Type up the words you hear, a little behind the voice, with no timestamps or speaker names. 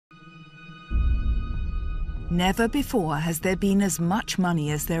Never before has there been as much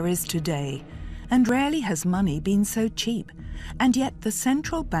money as there is today, and rarely has money been so cheap. And yet the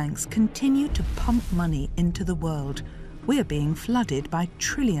central banks continue to pump money into the world. We're being flooded by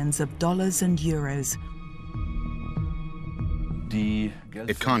trillions of dollars and euros.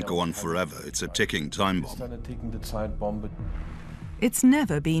 It can't go on forever. It's a ticking time bomb. It's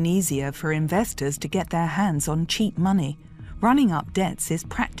never been easier for investors to get their hands on cheap money. Running up debts is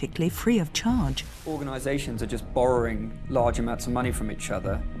practically free of charge. Organizations are just borrowing large amounts of money from each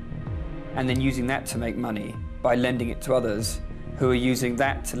other and then using that to make money by lending it to others, who are using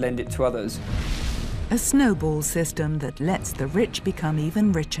that to lend it to others. A snowball system that lets the rich become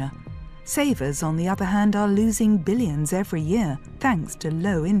even richer. Savers, on the other hand, are losing billions every year thanks to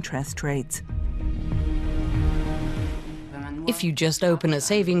low interest rates. If you just open a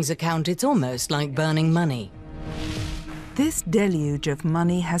savings account, it's almost like burning money. This deluge of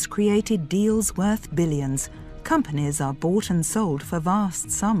money has created deals worth billions. Companies are bought and sold for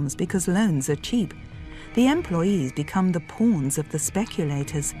vast sums because loans are cheap. The employees become the pawns of the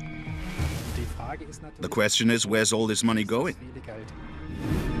speculators. The question is, where's all this money going?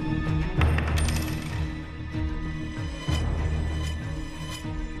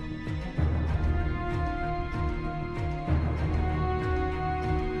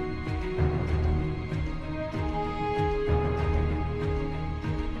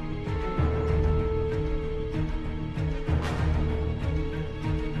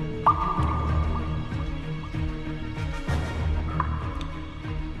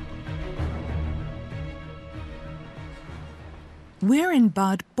 We're in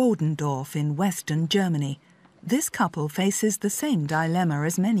Bad Bodendorf in western Germany. This couple faces the same dilemma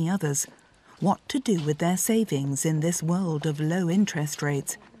as many others. What to do with their savings in this world of low interest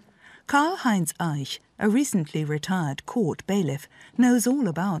rates? Karl-Heinz Eich, a recently retired court bailiff, knows all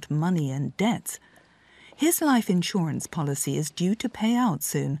about money and debts. His life insurance policy is due to pay out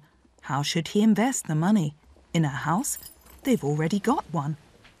soon. How should he invest the money? In a house? They've already got one.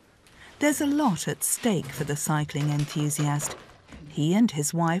 There's a lot at stake for the cycling enthusiast. He and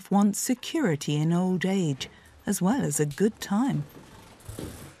his wife want security in old age, as well as a good time.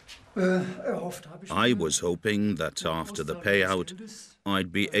 I was hoping that after the payout,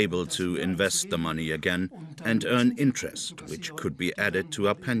 I'd be able to invest the money again and earn interest, which could be added to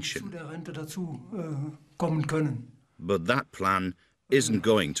our pension. But that plan isn't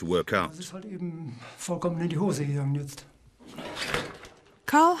going to work out.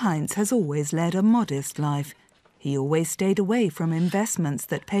 Karl-Heinz has always led a modest life. He always stayed away from investments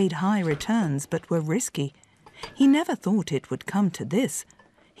that paid high returns but were risky. He never thought it would come to this.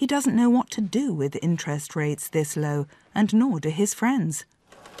 He doesn't know what to do with interest rates this low, and nor do his friends.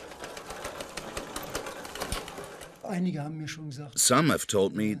 Some have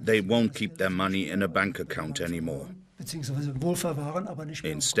told me they won't keep their money in a bank account anymore.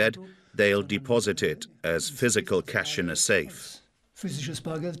 Instead, they'll deposit it as physical cash in a safe.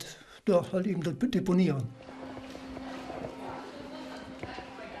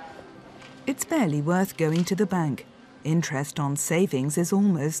 It's barely worth going to the bank. Interest on savings is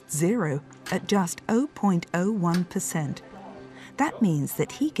almost zero, at just 0.01%. That means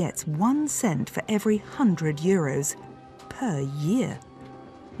that he gets 1 cent for every 100 euros per year.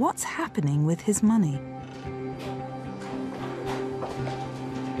 What's happening with his money?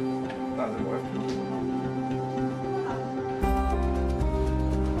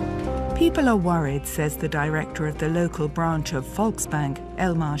 People are worried, says the director of the local branch of Volksbank,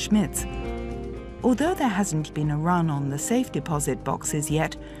 Elmar Schmitz. Although there hasn't been a run on the safe deposit boxes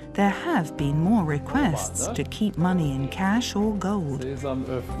yet, there have been more requests to keep money in cash or gold.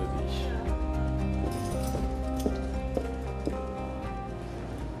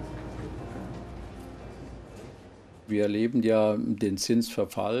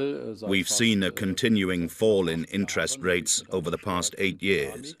 We've seen a continuing fall in interest rates over the past 8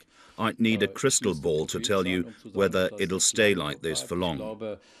 years. I'd need a crystal ball to tell you whether it'll stay like this for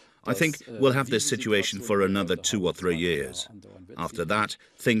long. I think we'll have this situation for another 2 or 3 years. After that,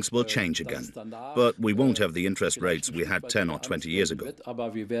 things will change again. But we won't have the interest rates we had 10 or 20 years ago.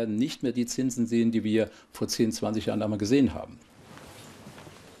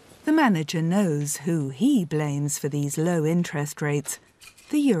 The manager knows who he blames for these low interest rates: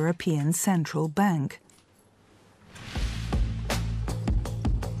 the European Central Bank.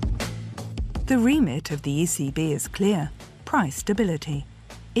 The remit of the ECB is clear: price stability.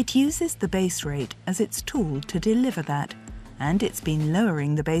 It uses the base rate as its tool to deliver that, and it's been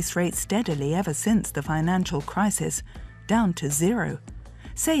lowering the base rate steadily ever since the financial crisis, down to zero.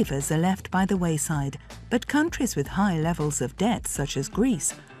 Savers are left by the wayside, but countries with high levels of debt, such as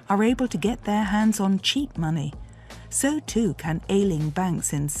Greece, are able to get their hands on cheap money. So too can ailing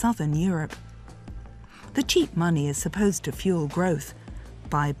banks in southern Europe. The cheap money is supposed to fuel growth.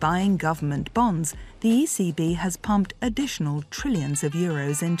 By buying government bonds, the ECB has pumped additional trillions of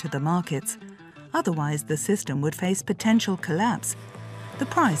euros into the markets. Otherwise, the system would face potential collapse. The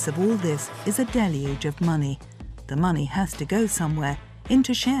price of all this is a deluge of money. The money has to go somewhere,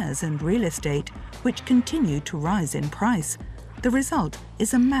 into shares and real estate, which continue to rise in price. The result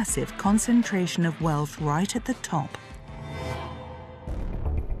is a massive concentration of wealth right at the top.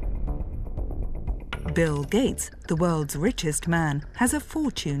 Bill Gates, the world's richest man, has a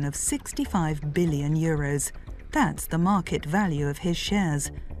fortune of 65 billion euros. That's the market value of his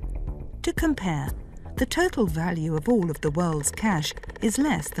shares. To compare, the total value of all of the world's cash is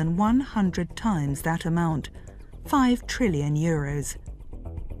less than 100 times that amount, 5 trillion euros.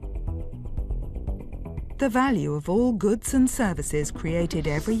 The value of all goods and services created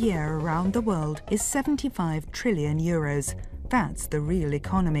every year around the world is 75 trillion euros. That's the real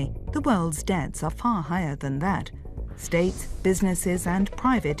economy. The world's debts are far higher than that. States, businesses and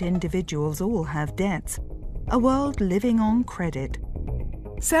private individuals all have debts. A world living on credit.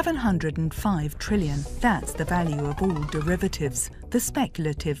 705 trillion, that's the value of all derivatives, the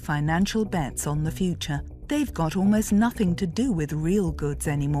speculative financial bets on the future. They've got almost nothing to do with real goods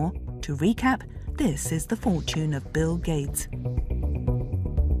anymore. To recap, this is the fortune of Bill Gates.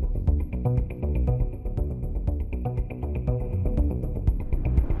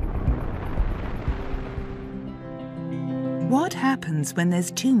 What happens when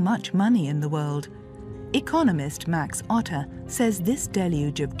there's too much money in the world? Economist Max Otte says this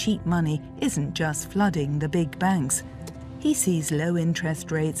deluge of cheap money isn't just flooding the big banks. He sees low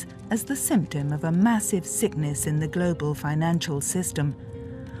interest rates as the symptom of a massive sickness in the global financial system.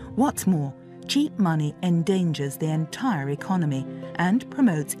 What's more, cheap money endangers the entire economy and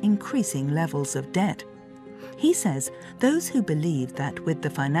promotes increasing levels of debt. He says those who believe that with the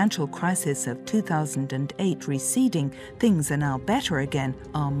financial crisis of 2008 receding, things are now better again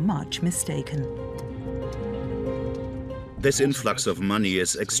are much mistaken. This influx of money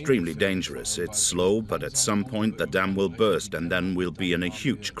is extremely dangerous. It's slow, but at some point the dam will burst and then we'll be in a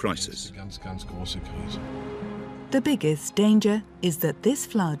huge crisis. The biggest danger is that this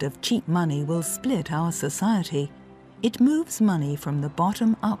flood of cheap money will split our society. It moves money from the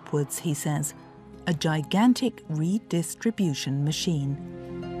bottom upwards, he says. A gigantic redistribution machine.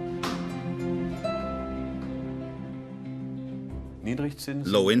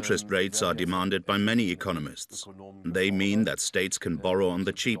 Low interest rates are demanded by many economists. They mean that states can borrow on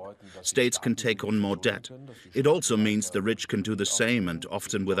the cheap. States can take on more debt. It also means the rich can do the same and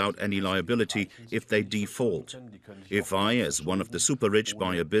often without any liability if they default. If I, as one of the super rich,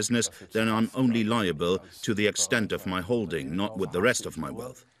 buy a business, then I'm only liable to the extent of my holding, not with the rest of my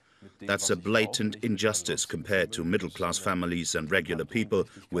wealth. That's a blatant injustice compared to middle-class families and regular people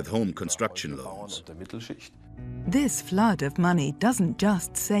with home construction loans. This flood of money doesn't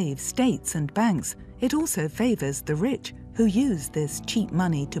just save states and banks, it also favors the rich, who use this cheap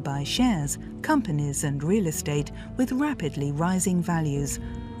money to buy shares, companies and real estate with rapidly rising values,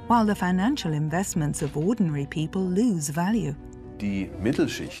 while the financial investments of ordinary people lose value.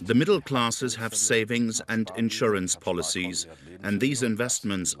 The middle classes have savings and insurance policies, and these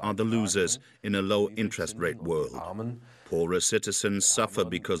investments are the losers in a low interest rate world. Poorer citizens suffer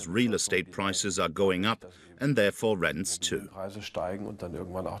because real estate prices are going up and therefore rents too.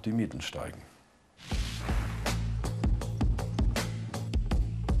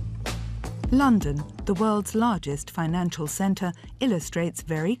 London, the world's largest financial centre, illustrates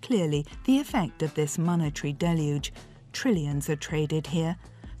very clearly the effect of this monetary deluge. Trillions are traded here.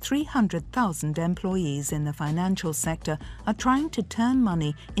 300,000 employees in the financial sector are trying to turn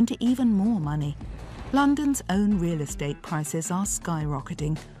money into even more money. London's own real estate prices are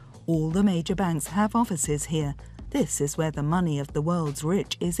skyrocketing. All the major banks have offices here. This is where the money of the world's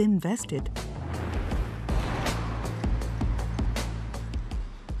rich is invested.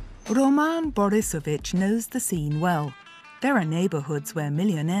 Roman Borisovich knows the scene well. There are neighbourhoods where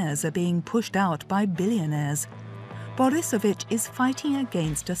millionaires are being pushed out by billionaires. Borisovich is fighting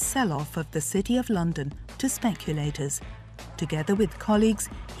against a sell-off of the City of London to speculators. Together with colleagues,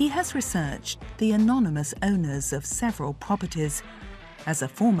 he has researched the anonymous owners of several properties. As a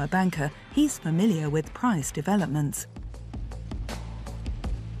former banker, he's familiar with price developments.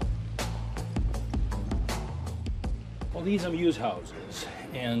 Well, these are used houses,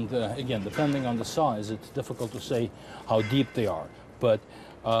 and again, depending on the size, it's difficult to say how deep they are. But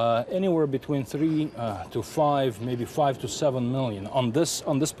anywhere between 3 to 5, maybe 5 to 7 million in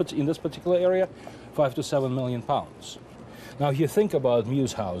this particular area, 5 to 7 million pounds. Now, if you think about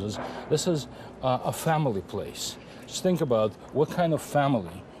mews houses, this is a family place. Just think about what kind of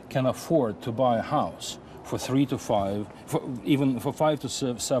family can afford to buy a house for 3 to 5, even for 5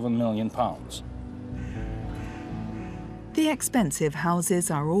 to 7 million pounds. The expensive houses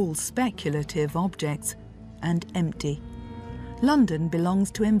are all speculative objects and empty. London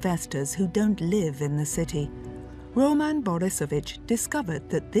belongs to investors who don't live in the city. Roman Borisovich discovered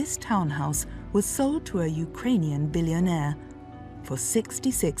that this townhouse was sold to a Ukrainian billionaire for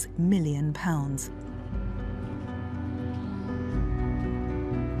 £66 million.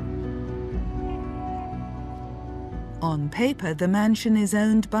 On paper, the mansion is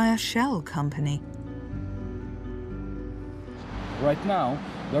owned by a shell company. Right now,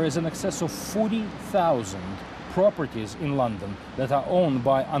 there is an excess of 40,000 properties in London that are owned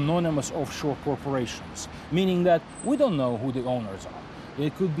by anonymous offshore corporations, meaning that we don't know who the owners are. They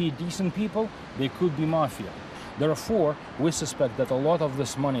could be decent people, they could be mafia. Therefore, we suspect that a lot of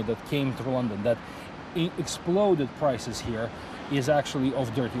this money that came through London, that exploded prices here, is actually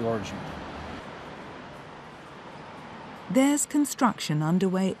of dirty origin. There's construction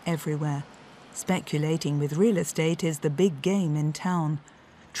underway everywhere. Speculating with real estate is the big game in town.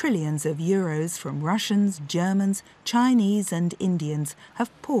 Trillions of euros from Russians, Germans, Chinese and Indians have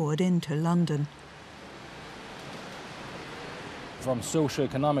poured into London. From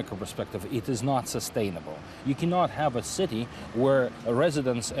socio-economic perspective, it is not sustainable. You cannot have a city where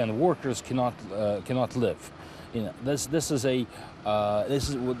residents and workers cannot live. You know, this is the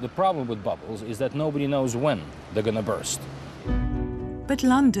problem with bubbles is that nobody knows when they're going to burst. But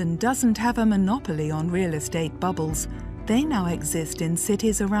London doesn't have a monopoly on real estate bubbles. They now exist in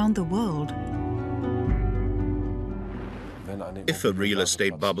cities around the world. If a real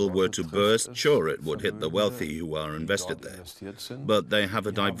estate bubble were to burst, sure, it would hit the wealthy who are invested there. But they have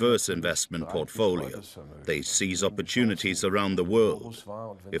a diverse investment portfolio. They seize opportunities around the world.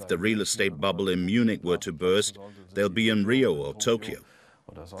 If the real estate bubble in Munich were to burst, they'll be in Rio or Tokyo.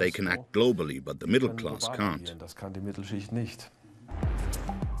 They can act globally, but the middle class can't.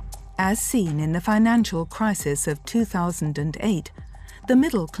 As seen in the financial crisis of 2008, the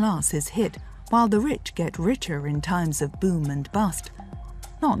middle class is hit while the rich get richer in times of boom and bust.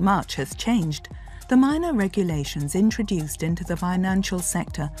 Not much has changed. The minor regulations introduced into the financial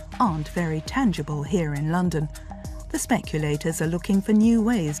sector aren't very tangible here in London. The speculators are looking for new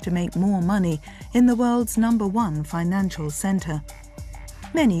ways to make more money in the world's #1 financial centre.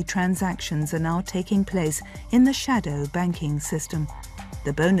 Many transactions are now taking place in the shadow banking system.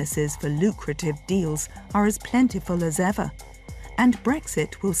 The bonuses for lucrative deals are as plentiful as ever. And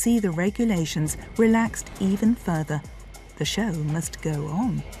Brexit will see the regulations relaxed even further. The show must go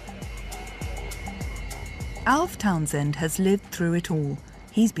on. Alf Townsend has lived through it all.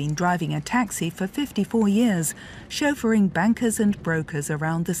 He's been driving a taxi for 54 years, chauffeuring bankers and brokers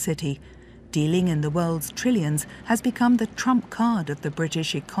around the city. Dealing in the world's trillions has become the trump card of the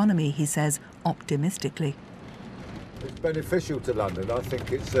British economy, he says optimistically. It's beneficial to London. I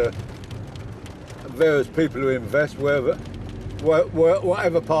think it's various people who invest whatever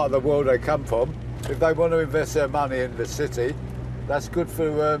part of the world they come from. If they want to invest their money in the city, that's good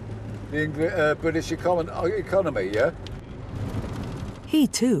for the British economy, yeah? He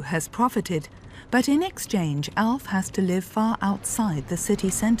too has profited, but in exchange Alf has to live far outside the city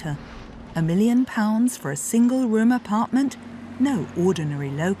centre. £1 million for a single-room apartment? No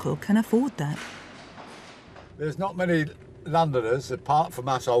ordinary local can afford that. There's not many Londoners, apart from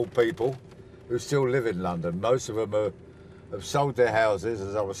us old people, who still live in London. Most of them have sold their houses,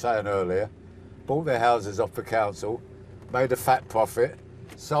 as I was saying earlier, bought their houses off the council, made a fat profit,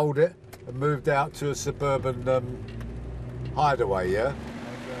 sold it and moved out to a suburban hideaway, yeah?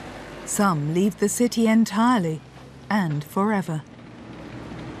 Some leave the city entirely and forever.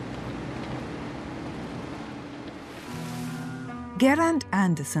 Geraint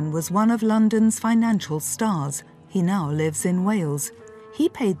Anderson was one of London's financial stars. He now lives in Wales. He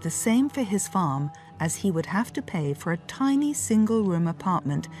paid the same for his farm as he would have to pay for a tiny single-room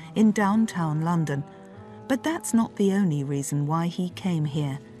apartment in downtown London. But that's not the only reason why he came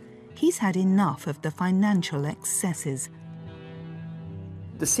here. He's had enough of the financial excesses.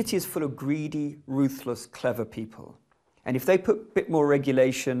 The city is full of greedy, ruthless, clever people. And if they put a bit more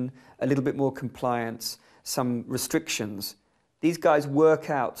regulation, a little bit more compliance, some restrictions, these guys work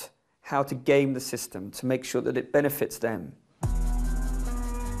out how to game the system to make sure that it benefits them.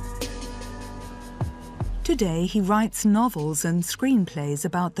 Today he writes novels and screenplays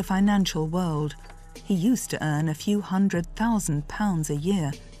about the financial world. He used to earn a few £100,000 a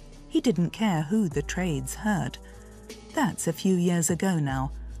year. He didn't care who the trades hurt. That's a few years ago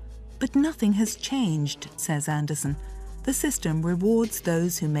now. But nothing has changed, says Anderson. The system rewards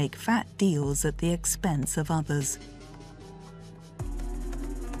those who make fat deals at the expense of others.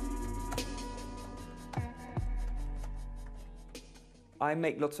 I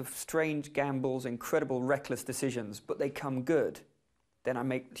make lots of strange gambles, incredible reckless decisions, but they come good. Then I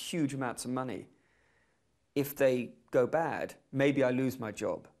make huge amounts of money. If they go bad, maybe I lose my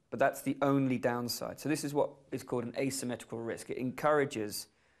job, but that's the only downside. So this is what is called an asymmetrical risk. It encourages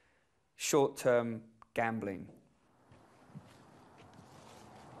short-term gambling.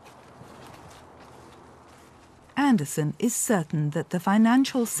 Anderson is certain that the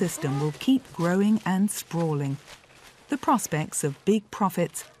financial system will keep growing and sprawling. The prospects of big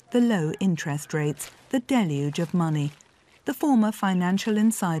profits, the low interest rates, the deluge of money. The former financial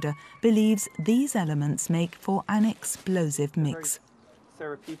insider believes these elements make for an explosive mix.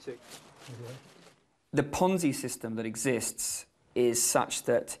 Therapeutic. The Ponzi system that exists is such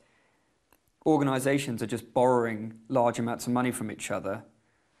that organizations are just borrowing large amounts of money from each other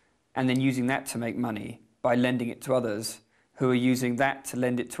and then using that to make money by lending it to others who are using that to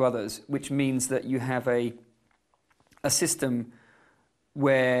lend it to others, which means that you have a system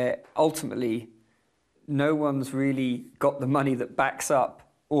where ultimately no one's really got the money that backs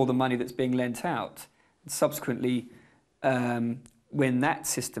up all the money that's being lent out. And subsequently, when that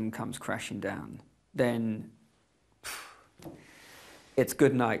system comes crashing down, then it's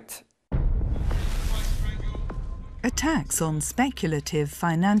good night. A tax on speculative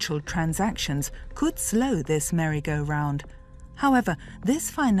financial transactions could slow this merry-go-round. However, this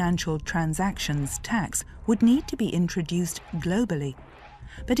financial transactions tax would need to be introduced globally.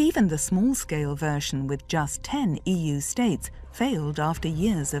 But even the small-scale version with just 10 EU states failed after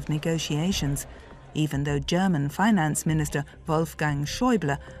years of negotiations, even though German Finance Minister Wolfgang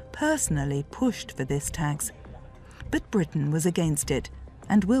Schäuble personally pushed for this tax. But Britain was against it,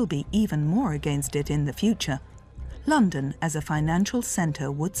 and will be even more against it in the future. London as a financial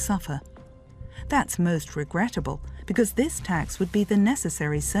centre would suffer. That's most regrettable, because this tax would be the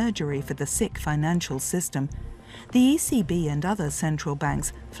necessary surgery for the sick financial system. The ECB and other central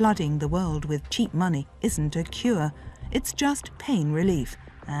banks flooding the world with cheap money isn't a cure. It's just pain relief,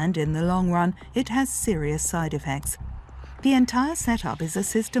 and in the long run, it has serious side effects. The entire setup is a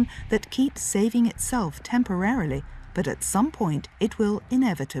system that keeps saving itself temporarily, but at some point it will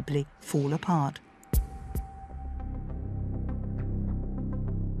inevitably fall apart.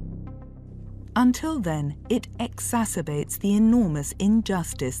 Until then, it exacerbates the enormous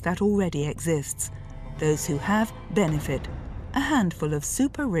injustice that already exists. Those who have benefit. A handful of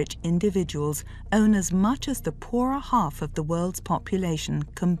super-rich individuals own as much as the poorer half of the world's population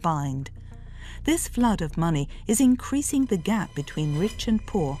combined. This flood of money is increasing the gap between rich and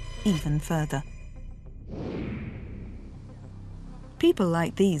poor even further. People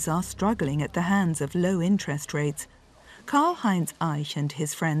like these are struggling at the hands of low interest rates. Karl-Heinz Eich and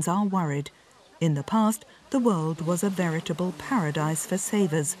his friends are worried. In the past, the world was a veritable paradise for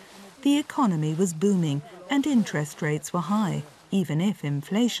savers. The economy was booming and interest rates were high, even if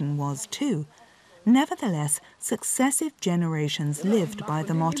inflation was too. Nevertheless, successive generations lived by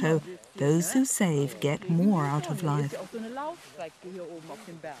the motto, those who save get more out of life.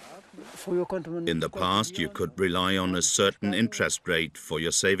 In the past, you could rely on a certain interest rate for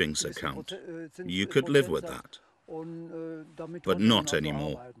your savings account. You could live with that. But not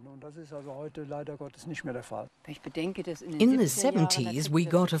anymore. In the 70s, we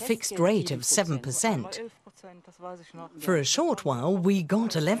got a fixed rate of 7%. For a short while, we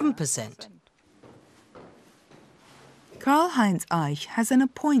got 11%. Karl-Heinz Eich has an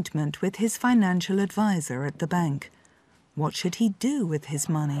appointment with his financial advisor at the bank. What should he do with his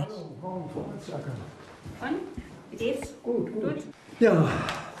money?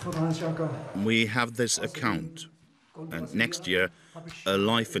 We have this account, and next year a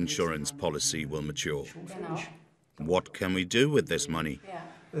life insurance policy will mature. What can we do with this money?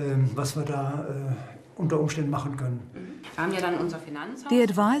 The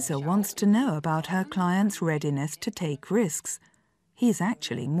advisor wants to know about her client's readiness to take risks. He's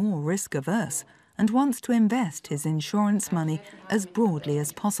actually more risk-averse and wants to invest his insurance money as broadly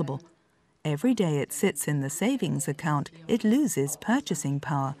as possible. Every day it sits in the savings account, it loses purchasing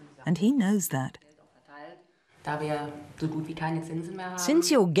power, and he knows that.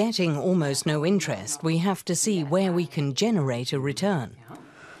 Since you're getting almost no interest, we have to see where we can generate a return.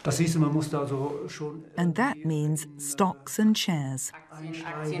 And that means stocks and shares.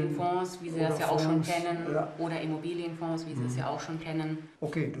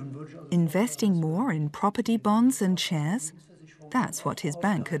 Investing more in property bonds and shares? That's what his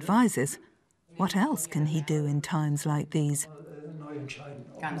bank advises. What else can he do in times like these?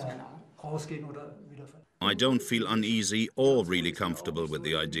 I don't feel uneasy or really comfortable with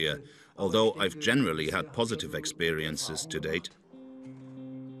the idea, although I've generally had positive experiences to date.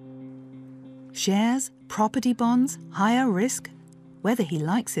 Shares, property bonds, higher risk? Whether he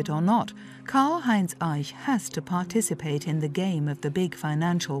likes it or not, Karl-Heinz Eich has to participate in the game of the big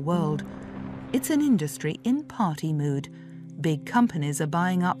financial world. It's an industry in party mood. Big companies are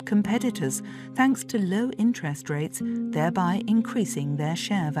buying up competitors thanks to low interest rates, thereby increasing their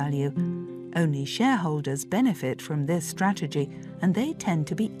share value. Only shareholders benefit from this strategy, and they tend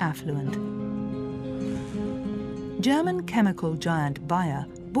to be affluent. German chemical giant Bayer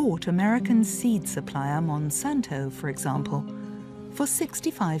bought American seed supplier Monsanto, for example, for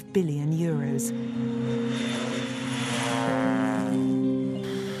 65 billion euros.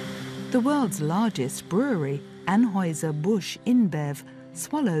 The world's largest brewery, Anheuser-Busch InBev,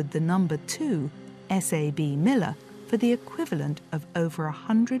 swallowed the number 2, SAB Miller, for the equivalent of over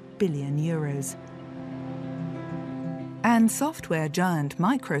 100 billion euros. And software giant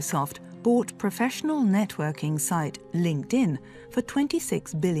Microsoft bought professional networking site LinkedIn for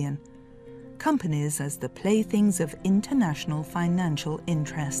 26 billion. Companies as the playthings of international financial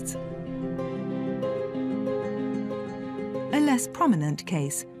interests. A less prominent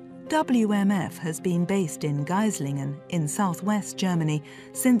case, WMF has been based in Geislingen in southwest Germany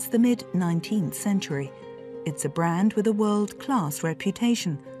since the mid-19th century. It's a brand with a world-class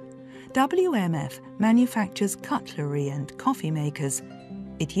reputation. WMF manufactures cutlery and coffee makers.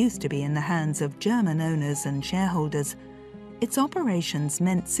 It used to be in the hands of German owners and shareholders. Its operations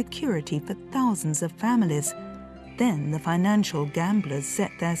meant security for thousands of families. Then the financial gamblers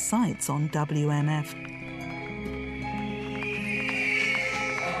set their sights on WMF.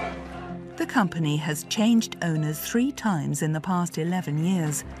 The company has changed owners 3 times in the past 11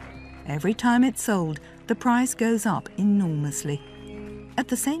 years. Every time it's sold, the price goes up enormously. At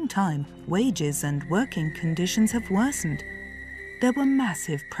the same time, wages and working conditions have worsened. There were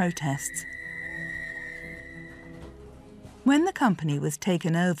massive protests. When the company was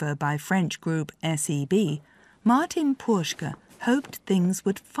taken over by French group SEB, Martin Purschke hoped things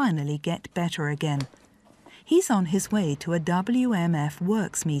would finally get better again. He's on his way to a WMF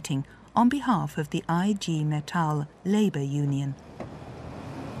works meeting on behalf of the IG Metall labor union.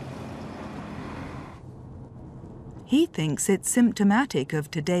 He thinks it's symptomatic of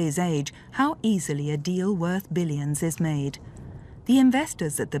today's age how easily a deal worth billions is made. The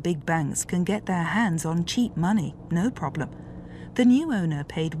investors at the big banks can get their hands on cheap money, no problem. The new owner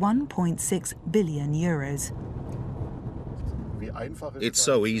paid 1.6 billion euros. It's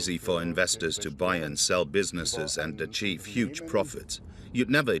so easy for investors to buy and sell businesses and achieve huge profits. You'd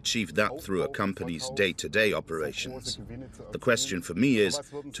never achieve that through a company's day-to-day operations. The question for me is,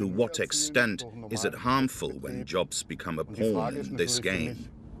 to what extent is it harmful when jobs become a pawn in this game?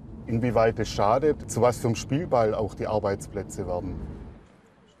 Inwieweit es schadet, zu was zum Spielball auch die Arbeitsplätze werden.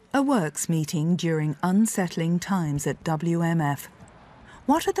 A works meeting during unsettling times at WMF.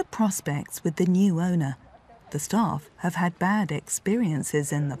 What are the prospects with the new owner? The staff have had bad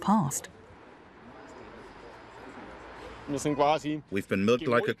experiences in the past. We've been milked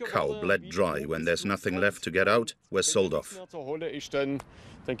like a cow, bled dry. When there's nothing left to get out, we're sold off.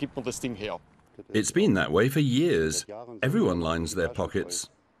 It's been that way for years. Everyone lines their pockets.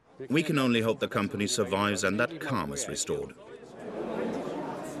 We can only hope the company survives and that calm is restored.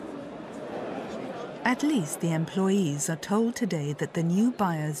 At least the employees are told today that the new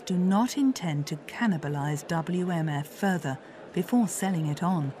buyers do not intend to cannibalize WMF further before selling it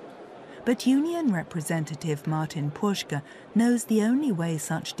on. But union representative Martin Purschke knows the only way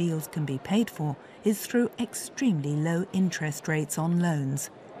such deals can be paid for is through extremely low interest rates on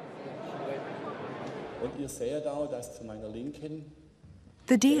loans.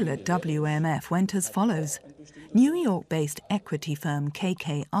 The deal at WMF went as follows. New York-based equity firm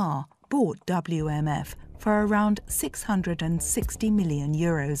KKR bought WMF for around 660 million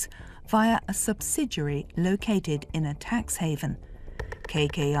euros via a subsidiary located in a tax haven.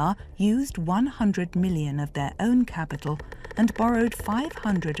 KKR used 100 million of their own capital and borrowed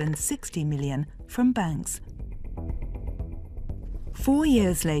 560 million from banks. 4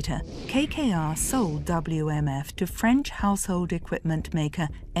 years later, KKR sold WMF to French household equipment maker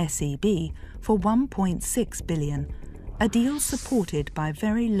SEB for 1.6 billion, a deal supported by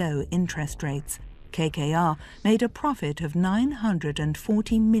very low interest rates. KKR made a profit of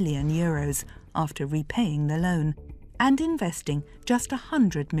 940 million euros after repaying the loan and investing just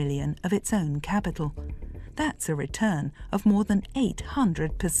 100 million of its own capital. That's a return of more than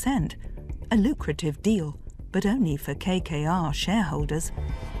 800%. A lucrative deal, but only for KKR shareholders.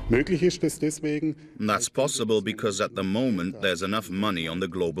 That's possible because at the moment there's enough money on the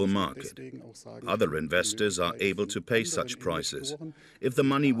global market. Other investors are able to pay such prices. If the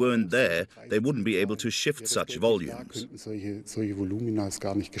money weren't there, they wouldn't be able to shift such volumes.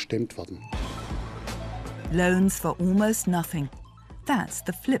 Loans for almost nothing. That's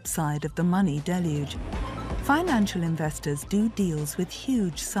the flip side of the money deluge. Financial investors do deals with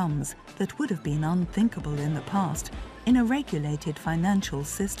huge sums that would have been unthinkable in the past in a regulated financial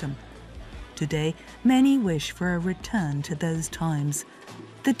system. Today, many wish for a return to those times.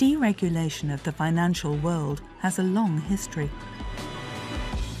 The deregulation of the financial world has a long history.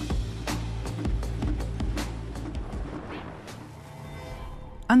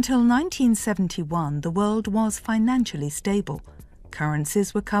 Until 1971, the world was financially stable.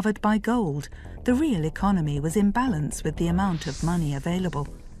 Currencies were covered by gold. The real economy was in balance with the amount of money available.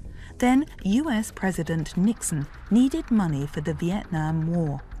 Then, US President Nixon needed money for the Vietnam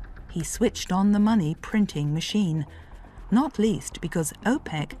War. He switched on the money printing machine, not least because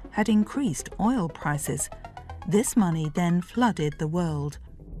OPEC had increased oil prices. This money then flooded the world.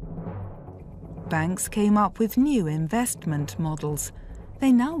 Banks came up with new investment models.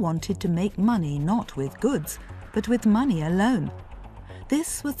 They now wanted to make money not with goods, but with money alone.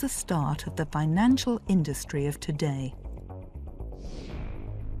 This was the start of the financial industry of today.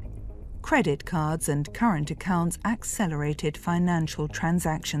 Credit cards and current accounts accelerated financial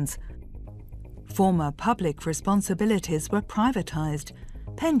transactions. Former public responsibilities were privatized.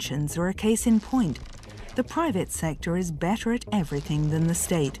 Pensions are a case in point. The private sector is better at everything than the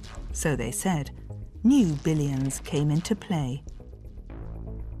state, so they said. New billions came into play.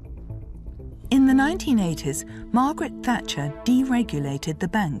 In the 1980s, Margaret Thatcher deregulated the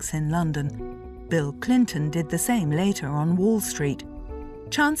banks in London. Bill Clinton did the same later on Wall Street.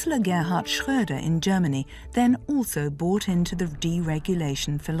 Chancellor Gerhard Schröder in Germany then also bought into the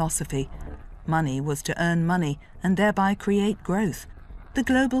deregulation philosophy. Money was to earn money and thereby create growth. The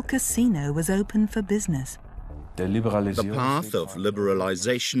global casino was open for business. The path of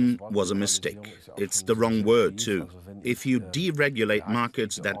liberalization was a mistake. It's the wrong word, too. If you deregulate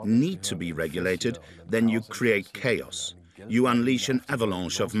markets that need to be regulated, then you create chaos. You unleash an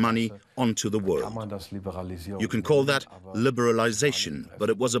avalanche of money onto the world. You can call that liberalization, but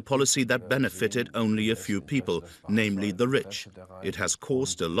it was a policy that benefited only a few people, namely the rich. It has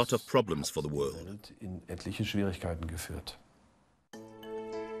caused a lot of problems for the world.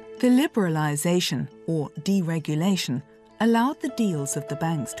 The liberalization, or deregulation, allowed the deals of the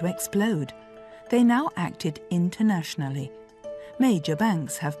banks to explode. They now acted internationally. Major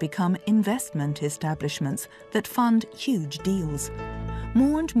banks have become investment establishments that fund huge deals.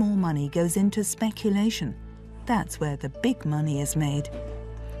 More and more money goes into speculation. That's where the big money is made.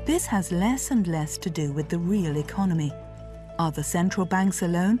 This has less and less to do with the real economy. Are the central banks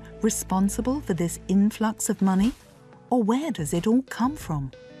alone responsible for this influx of money? Or where does it all come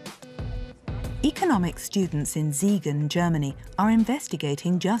from? Economics students in Siegen, Germany, are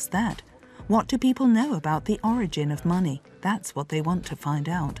investigating just that. What do people know about the origin of money? That's what they want to find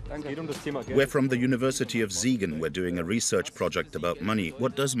out. We're from the University of Siegen. We're doing a research project about money.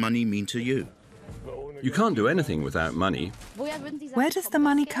 What does money mean to you? You can't do anything without money. Where does the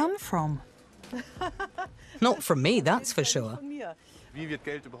money come from? Not from me, that's for sure.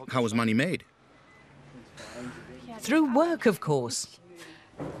 How is money made? Through work, of course.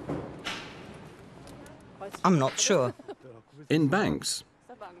 I'm not sure. In banks.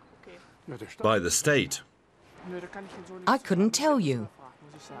 By the state. I couldn't tell you.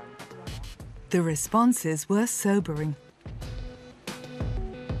 The responses were sobering.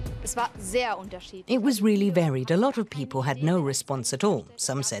 It was really varied. A lot of people had no response at all.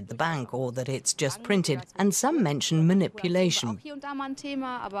 Some said the bank or that it's just printed, and some mentioned manipulation.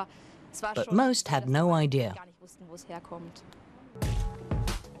 But most had no idea.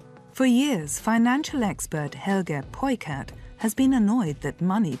 For years, financial expert Helge Peukert has been annoyed that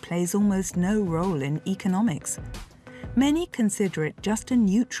money plays almost no role in economics. Many consider it just a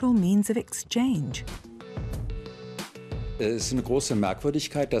neutral means of exchange. It's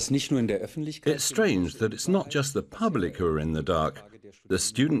strange that it's not just the public who are in the dark. The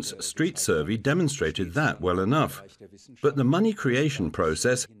students' street survey demonstrated that well enough. But the money creation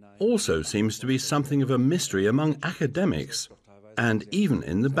process also seems to be something of a mystery among academics, and even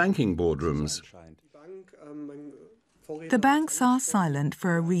in the banking boardrooms. The banks are silent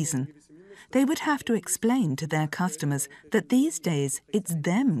for a reason. They would have to explain to their customers that these days it's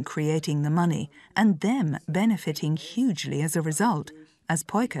them creating the money and them benefiting hugely as a result. As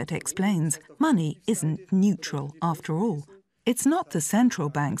Peukert explains, money isn't neutral after all. It's not the central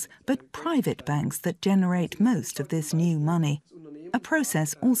banks, but private banks that generate most of this new money. a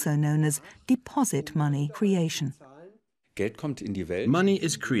process also known as deposit money creation. Money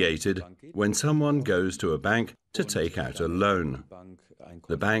is created when someone goes to a bank to take out a loan.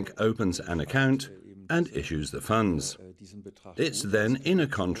 The bank opens an account and issues the funds. It's then in a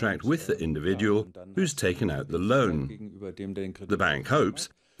contract with the individual who's taken out the loan. The bank hopes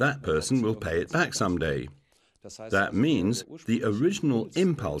that person will pay it back someday. That means the original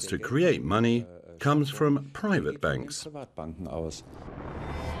impulse to create money comes from private banks.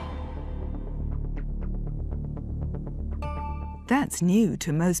 That's new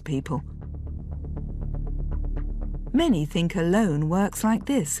to most people. Many think a loan works like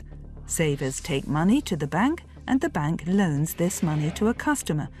this. Savers take money to the bank and the bank loans this money to a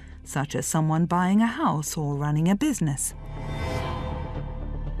customer, such as someone buying a house or running a business.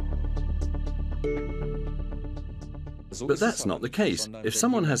 But that's not the case. If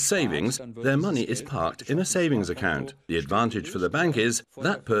someone has savings, their money is parked in a savings account. The advantage for the bank is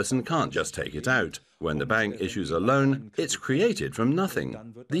that person can't just take it out. When the bank issues a loan, it's created from nothing.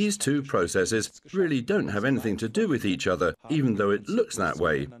 These two processes really don't have anything to do with each other, even though it looks that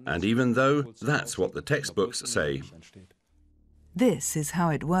way, and even though that's what the textbooks say. This is how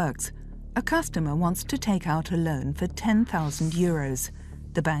it works. A customer wants to take out a loan for 10,000 euros.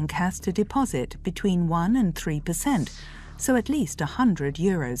 The bank has to deposit between 1 and 3%, so at least 100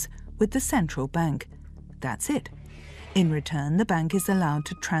 euros, with the central bank. That's it. In return, the bank is allowed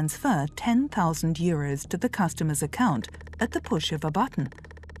to transfer 10,000 euros to the customer's account at the push of a button.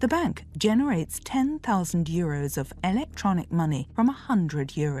 The bank generates 10,000 euros of electronic money from 100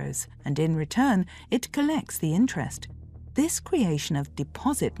 euros, and in return, it collects the interest. This creation of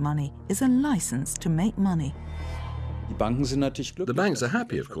deposit money is a license to make money. The banks are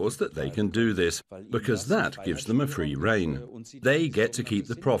happy, of course, that they can do this, because that gives them a free rein. They get to keep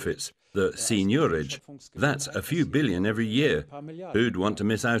the profits, the seigniorage. That's a few billion every year. Who'd want to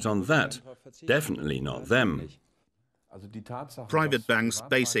miss out on that? Definitely not them. Private banks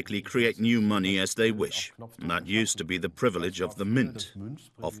basically create new money as they wish. And that used to be the privilege of the mint,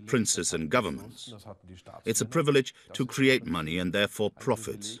 of princes and governments. It's a privilege to create money and therefore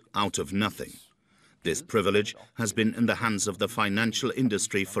profits out of nothing. This privilege has been in the hands of the financial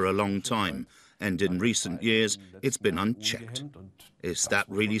industry for a long time, and in recent years it's been unchecked. Is that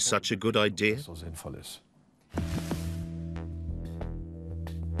really such a good idea?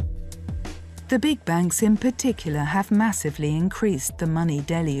 The big banks in particular have massively increased the money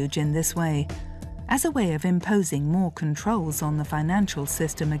deluge in this way. As a way of imposing more controls on the financial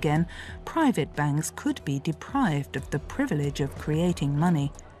system again, private banks could be deprived of the privilege of creating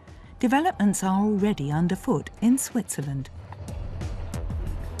money. Developments are already underfoot in Switzerland.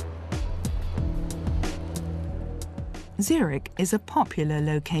 Zurich is a popular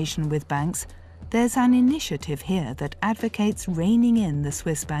location with banks. There's an initiative here that advocates reining in the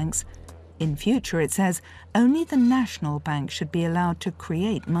Swiss banks. In future, it says, only the national bank should be allowed to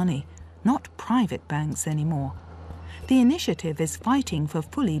create money, not private banks anymore. The initiative is fighting for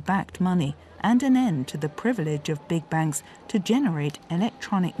fully backed money and an end to the privilege of big banks to generate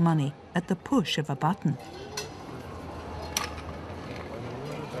electronic money at the push of a button.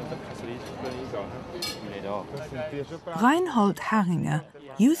 Reinhold Haringer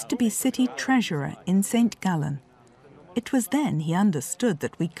used to be city treasurer in St. Gallen. It was then he understood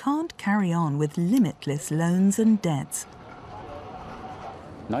that we can't carry on with limitless loans and debts.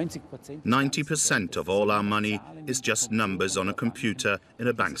 90% of all our money is just numbers on a computer in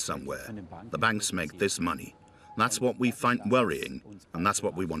a bank somewhere. The banks make this money. That's what we find worrying, and that's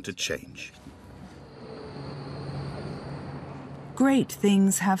what we want to change. Great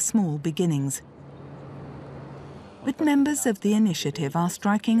things have small beginnings. But members of the initiative are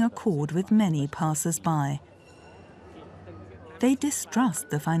striking a chord with many passers-by. They distrust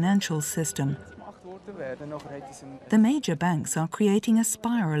the financial system. The major banks are creating a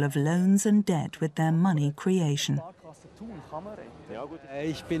spiral of loans and debt with their money creation.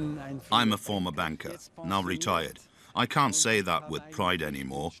 I'm a former banker, now retired. I can't say that with pride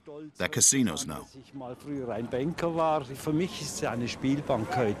anymore. They're casinos now.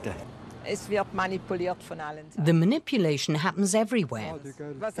 The manipulation happens everywhere.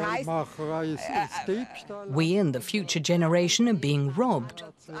 We and the future generation are being robbed.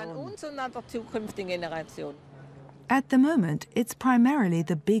 At the moment, it's primarily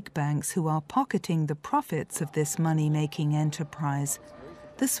the big banks who are pocketing the profits of this money-making enterprise.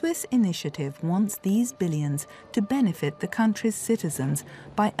 The Swiss initiative wants these billions to benefit the country's citizens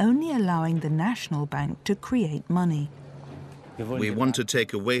by only allowing the national bank to create money. We want to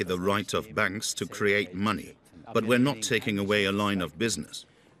take away the right of banks to create money, but we're not taking away a line of business.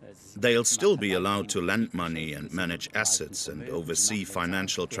 They'll still be allowed to lend money and manage assets and oversee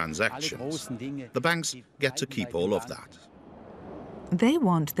financial transactions. The banks get to keep all of that. They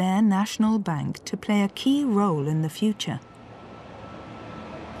want their national bank to play a key role in the future.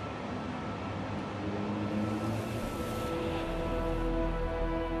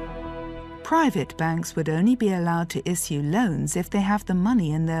 Private banks would only be allowed to issue loans if they have the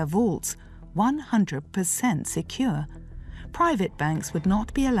money in their vaults 100% secure. Private banks would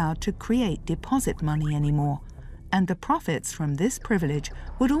not be allowed to create deposit money anymore, and the profits from this privilege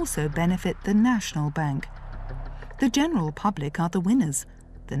would also benefit the national bank. The general public are the winners.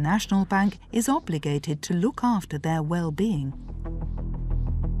 The national bank is obligated to look after their well-being.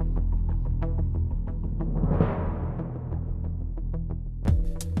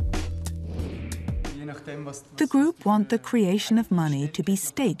 The group want the creation of money to be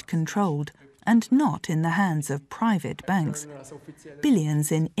state-controlled and not in the hands of private banks.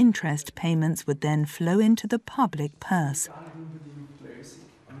 Billions in interest payments would then flow into the public purse.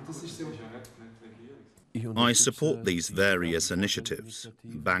 I support these various initiatives.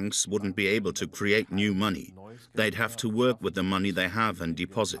 Banks wouldn't be able to create new money. They'd have to work with the money they have and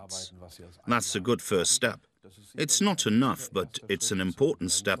deposits. That's a good first step. It's not enough, but it's an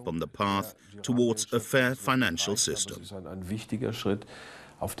important step on the path towards a fair financial system.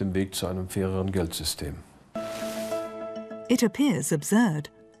 It appears absurd.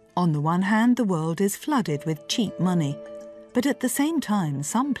 On the one hand, the world is flooded with cheap money, but at the same time,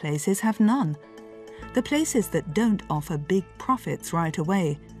 some places have none. The places that don't offer big profits right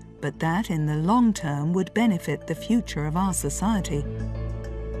away, but that in the long term would benefit the future of our society.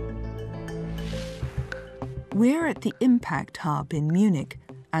 We're at the Impact Hub in Munich,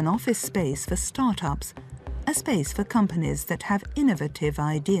 an office space for startups, a space for companies that have innovative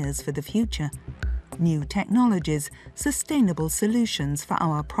ideas for the future, new technologies, sustainable solutions for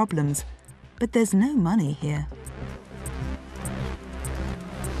our problems. But there's no money here.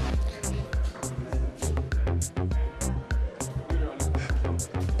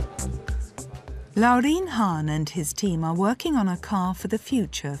 Laurin Hahn and his team are working on a car for the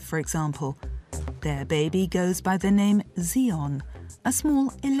future, for example. Their baby goes by the name Xeon, a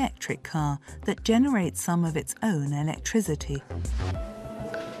small electric car that generates some of its own electricity.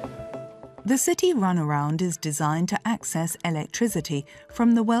 The city runaround is designed to access electricity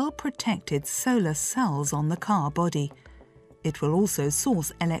from the well-protected solar cells on the car body. It will also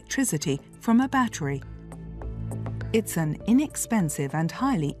source electricity from a battery. It's an inexpensive and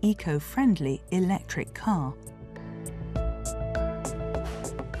highly eco-friendly electric car.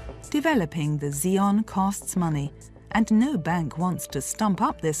 Developing the Xeon costs money, and no bank wants to stump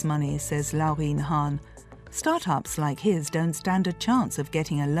up this money, says Laurin Hahn. Startups like his don't stand a chance of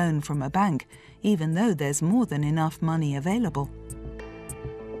getting a loan from a bank, even though there's more than enough money available.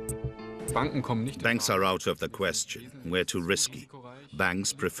 Banks are out of the question. We're too risky.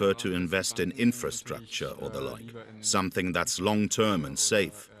 Banks prefer to invest in infrastructure or the like, something that's long-term and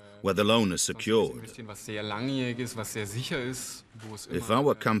safe, where the loan is secured. If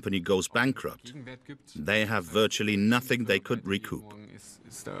our company goes bankrupt, they have virtually nothing they could recoup.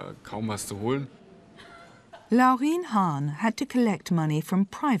 Laurin Hahn had to collect money from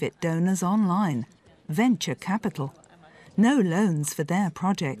private donors online, venture capital. No loans for their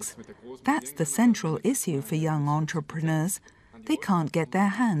projects. That's the central issue for young entrepreneurs. They can't get their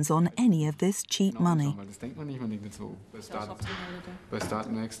hands on any of this cheap money. At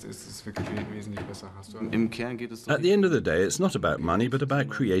the end of the day, it's not about money, but about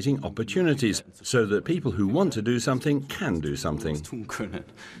creating opportunities so that people who want to do something can do something.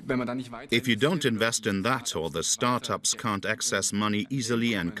 If you don't invest in that, or the startups can't access money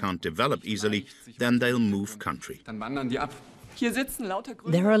easily and can't develop easily, then they'll move country.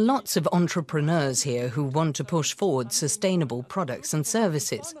 There are lots of entrepreneurs here who want to push forward sustainable products and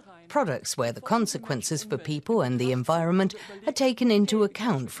services, products where the consequences for people and the environment are taken into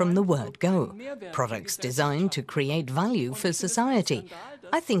account from the word go, products designed to create value for society.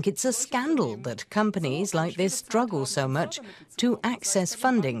 I think it's a scandal that companies like this struggle so much to access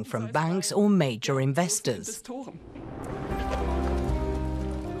funding from banks or major investors.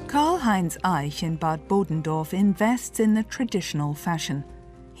 Karl-Heinz Eich in Bad Bodendorf invests in the traditional fashion.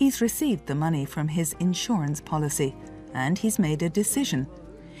 He's received the money from his insurance policy, and he's made a decision.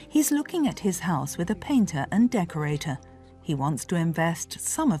 He's looking at his house with a painter and decorator. He wants to invest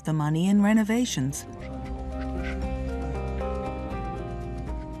some of the money in renovations.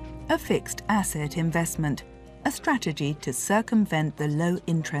 A fixed asset investment, a strategy to circumvent the low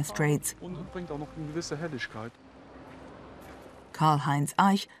interest rates. Karl-Heinz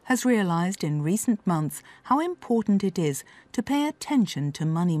Eich has realized in recent months how important it is to pay attention to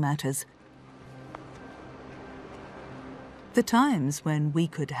money matters. The times when we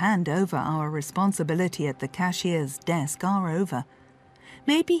could hand over our responsibility at the cashier's desk are over.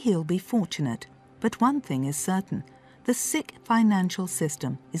 Maybe he'll be fortunate, but one thing is certain: the sick financial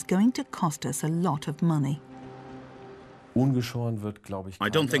system is going to cost us a lot of money. I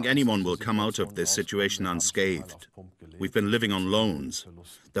don't think anyone will come out of this situation unscathed. We've been living on loans.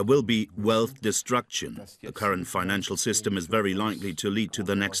 There will be wealth destruction. The current financial system is very likely to lead to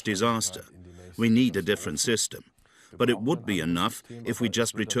the next disaster. We need a different system. But it would be enough if we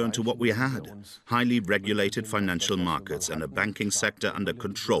just returned to what we had: highly regulated financial markets and a banking sector under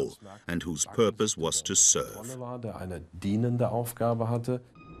control and whose purpose was to serve.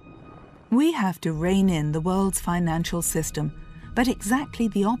 We have to rein in the world's financial system, but exactly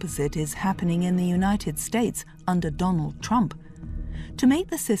the opposite is happening in the United States under Donald Trump. To make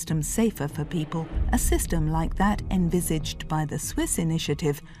the system safer for people, a system like that envisaged by the Swiss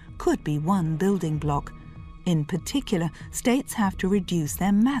initiative could be one building block. In particular, states have to reduce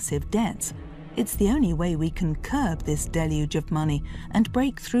their massive debts. It's the only way we can curb this deluge of money and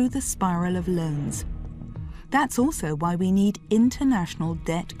break through the spiral of loans. That's also why we need international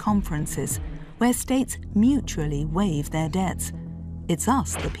debt conferences, where states mutually waive their debts. It's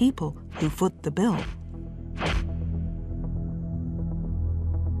us, the people, who foot the bill.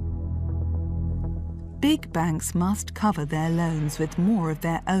 Big banks must cover their loans with more of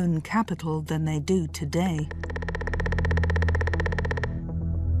their own capital than they do today.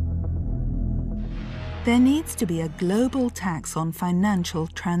 There needs to be a global tax on financial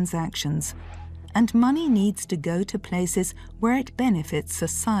transactions, and money needs to go to places where it benefits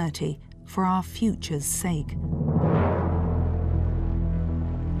society for our future's sake.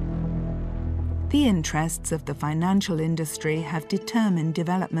 The interests of the financial industry have determined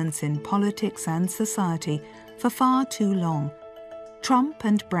developments in politics and society for far too long. Trump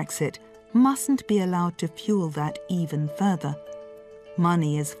and Brexit mustn't be allowed to fuel that even further.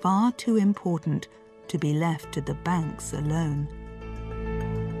 Money is far too important to be left to the banks alone.